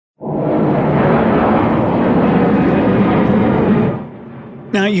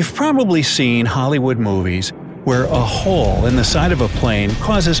Now, you've probably seen Hollywood movies where a hole in the side of a plane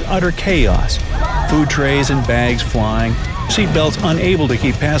causes utter chaos. Food trays and bags flying, seatbelts unable to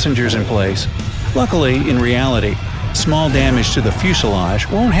keep passengers in place. Luckily, in reality, small damage to the fuselage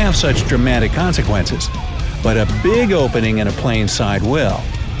won't have such dramatic consequences, but a big opening in a plane's side will.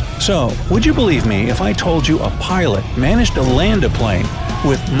 So, would you believe me if I told you a pilot managed to land a plane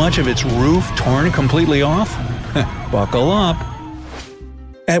with much of its roof torn completely off? Buckle up!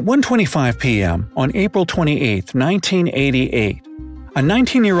 At 1:25 p.m. on April 28, 1988, a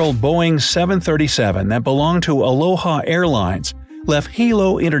 19-year-old Boeing 737 that belonged to Aloha Airlines left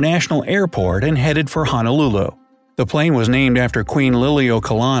Hilo International Airport and headed for Honolulu. The plane was named after Queen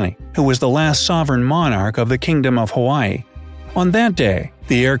Liliuokalani, who was the last sovereign monarch of the Kingdom of Hawaii. On that day,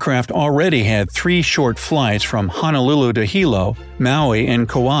 the aircraft already had 3 short flights from Honolulu to Hilo, Maui, and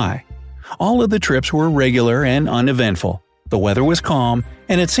Kauai. All of the trips were regular and uneventful. The weather was calm,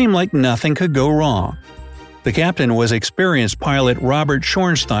 and it seemed like nothing could go wrong. The captain was experienced pilot Robert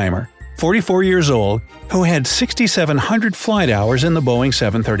Schornsteimer, 44 years old, who had 6,700 flight hours in the Boeing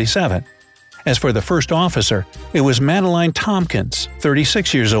 737. As for the first officer, it was Madeline Tompkins,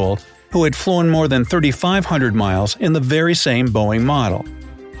 36 years old, who had flown more than 3,500 miles in the very same Boeing model.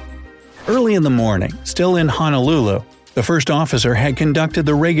 Early in the morning, still in Honolulu, the first officer had conducted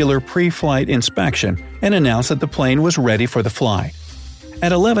the regular pre-flight inspection and announced that the plane was ready for the flight.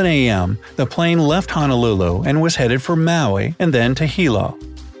 At 11 a.m., the plane left Honolulu and was headed for Maui and then to Hilo.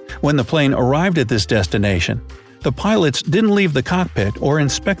 When the plane arrived at this destination, the pilots didn't leave the cockpit or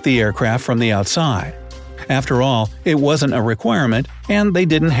inspect the aircraft from the outside. After all, it wasn't a requirement, and they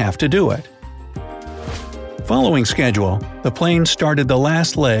didn't have to do it. Following schedule, the plane started the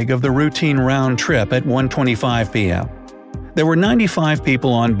last leg of the routine round trip at 1:25 p.m. There were 95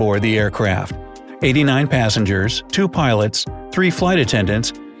 people on board the aircraft, 89 passengers, 2 pilots, 3 flight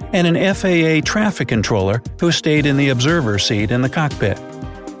attendants, and an FAA traffic controller who stayed in the observer seat in the cockpit.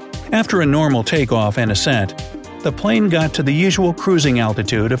 After a normal takeoff and ascent, the plane got to the usual cruising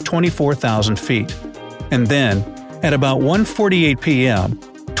altitude of 24,000 feet. And then, at about 1:48 p.m.,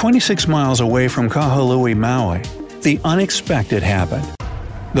 26 miles away from Kahului, Maui, the unexpected happened.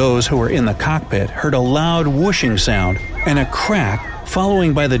 Those who were in the cockpit heard a loud whooshing sound and a crack,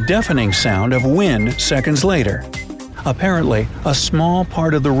 following by the deafening sound of wind seconds later. Apparently, a small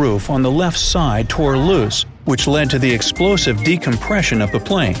part of the roof on the left side tore loose, which led to the explosive decompression of the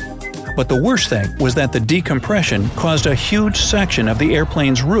plane. But the worst thing was that the decompression caused a huge section of the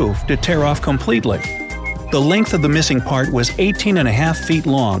airplane's roof to tear off completely. The length of the missing part was 18.5 feet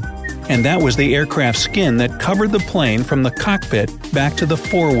long, and that was the aircraft skin that covered the plane from the cockpit back to the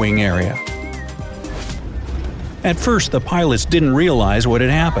forewing area. At first, the pilots didn't realize what had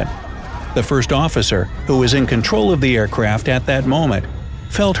happened. The first officer, who was in control of the aircraft at that moment,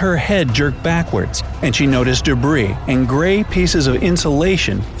 felt her head jerk backwards, and she noticed debris and gray pieces of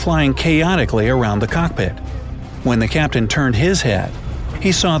insulation flying chaotically around the cockpit. When the captain turned his head,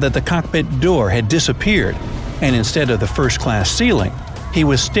 he saw that the cockpit door had disappeared, and instead of the first-class ceiling, he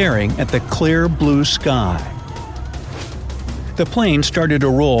was staring at the clear blue sky. The plane started to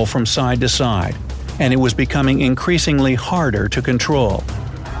roll from side to side, and it was becoming increasingly harder to control.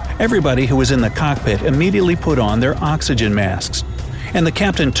 Everybody who was in the cockpit immediately put on their oxygen masks, and the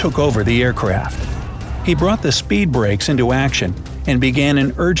captain took over the aircraft. He brought the speed brakes into action and began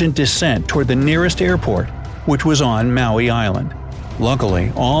an urgent descent toward the nearest airport, which was on Maui Island.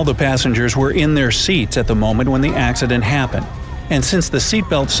 Luckily, all the passengers were in their seats at the moment when the accident happened, and since the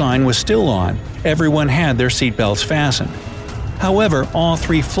seatbelt sign was still on, everyone had their seatbelts fastened. However, all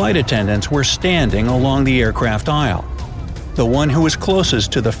 3 flight attendants were standing along the aircraft aisle. The one who was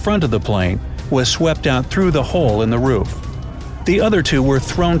closest to the front of the plane was swept out through the hole in the roof. The other 2 were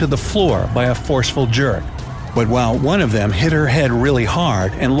thrown to the floor by a forceful jerk, but while one of them hit her head really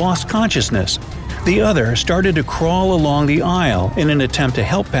hard and lost consciousness, the other started to crawl along the aisle in an attempt to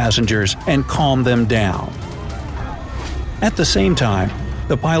help passengers and calm them down. At the same time,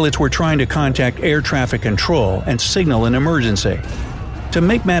 the pilots were trying to contact air traffic control and signal an emergency. To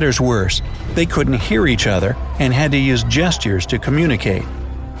make matters worse, they couldn't hear each other and had to use gestures to communicate.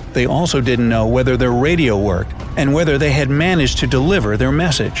 They also didn't know whether their radio worked and whether they had managed to deliver their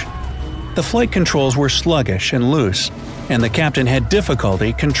message. The flight controls were sluggish and loose, and the captain had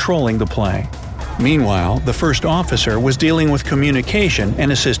difficulty controlling the plane. Meanwhile, the first officer was dealing with communication and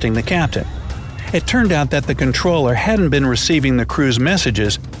assisting the captain. It turned out that the controller hadn't been receiving the crew's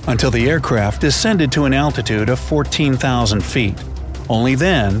messages until the aircraft descended to an altitude of 14,000 feet. Only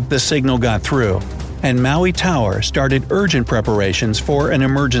then the signal got through, and Maui Tower started urgent preparations for an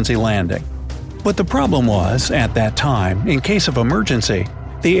emergency landing. But the problem was, at that time, in case of emergency,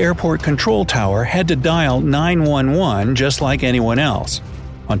 the airport control tower had to dial 911 just like anyone else.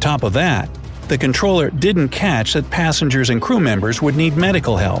 On top of that, the controller didn't catch that passengers and crew members would need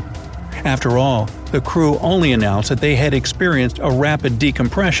medical help. After all, the crew only announced that they had experienced a rapid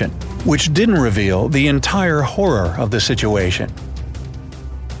decompression, which didn't reveal the entire horror of the situation.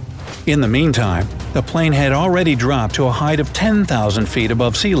 In the meantime, the plane had already dropped to a height of 10,000 feet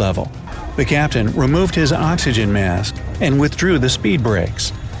above sea level. The captain removed his oxygen mask and withdrew the speed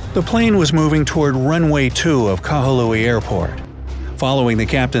brakes. The plane was moving toward runway 2 of Kahului Airport. Following the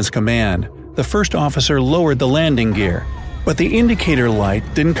captain's command, the first officer lowered the landing gear, but the indicator light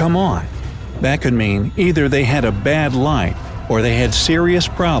didn't come on. That could mean either they had a bad light or they had serious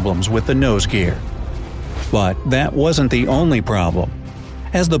problems with the nose gear. But that wasn't the only problem.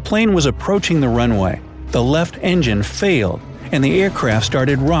 As the plane was approaching the runway, the left engine failed and the aircraft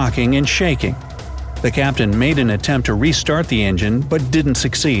started rocking and shaking. The captain made an attempt to restart the engine but didn't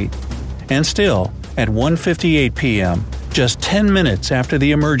succeed. And still, at 1:58 p.m., just 10 minutes after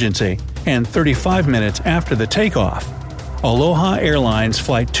the emergency and 35 minutes after the takeoff, Aloha Airlines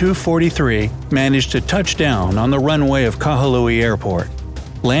Flight 243 managed to touch down on the runway of Kahului Airport.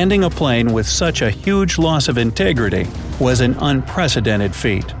 Landing a plane with such a huge loss of integrity was an unprecedented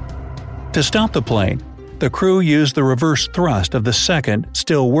feat. To stop the plane, the crew used the reverse thrust of the second,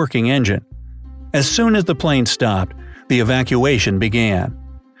 still working engine. As soon as the plane stopped, the evacuation began.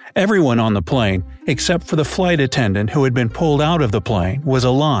 Everyone on the plane, except for the flight attendant who had been pulled out of the plane, was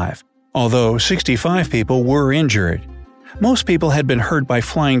alive, although 65 people were injured. Most people had been hurt by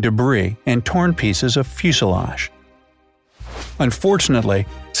flying debris and torn pieces of fuselage. Unfortunately,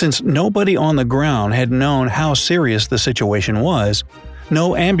 since nobody on the ground had known how serious the situation was,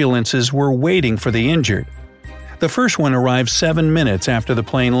 no ambulances were waiting for the injured. The first one arrived 7 minutes after the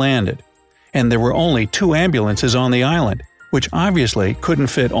plane landed, and there were only 2 ambulances on the island, which obviously couldn't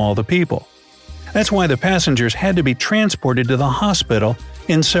fit all the people. That's why the passengers had to be transported to the hospital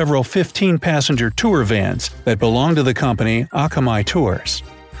in several 15-passenger tour vans that belonged to the company Akamai Tours.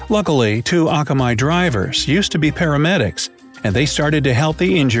 Luckily, 2 Akamai drivers used to be paramedics, and they started to help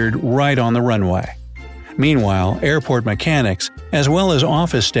the injured right on the runway. Meanwhile, airport mechanics, as well as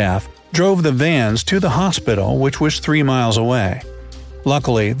office staff, drove the vans to the hospital, which was 3 miles away.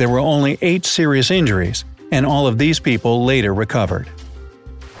 Luckily, there were only 8 serious injuries, and all of these people later recovered.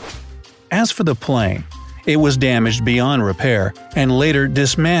 As for the plane, it was damaged beyond repair and later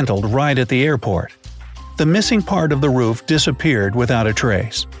dismantled right at the airport. The missing part of the roof disappeared without a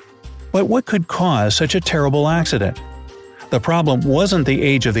trace. But what could cause such a terrible accident? The problem wasn't the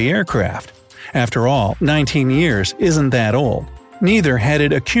age of the aircraft. After all, 19 years isn't that old. Neither had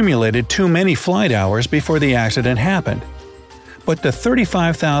it accumulated too many flight hours before the accident happened. But the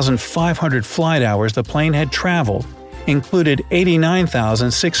 35,500 flight hours the plane had traveled included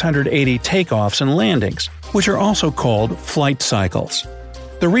 89,680 takeoffs and landings, which are also called flight cycles.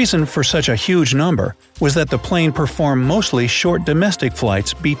 The reason for such a huge number was that the plane performed mostly short domestic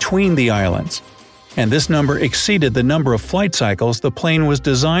flights between the islands, and this number exceeded the number of flight cycles the plane was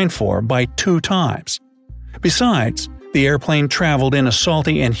designed for by 2 times. Besides, the airplane traveled in a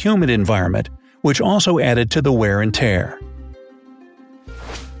salty and humid environment, which also added to the wear and tear.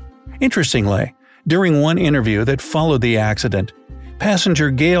 Interestingly, during one interview that followed the accident, passenger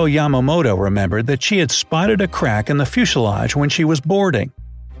Gail Yamamoto remembered that she had spotted a crack in the fuselage when she was boarding.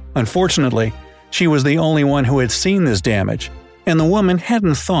 Unfortunately, she was the only one who had seen this damage, and the woman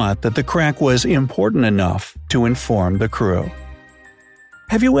hadn't thought that the crack was important enough to inform the crew.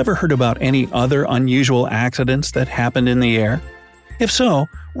 Have you ever heard about any other unusual accidents that happened in the air? If so,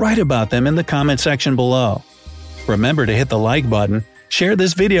 write about them in the comment section below. Remember to hit the like button, share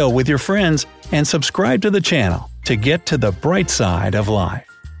this video with your friends, and subscribe to the channel to get to the bright side of life.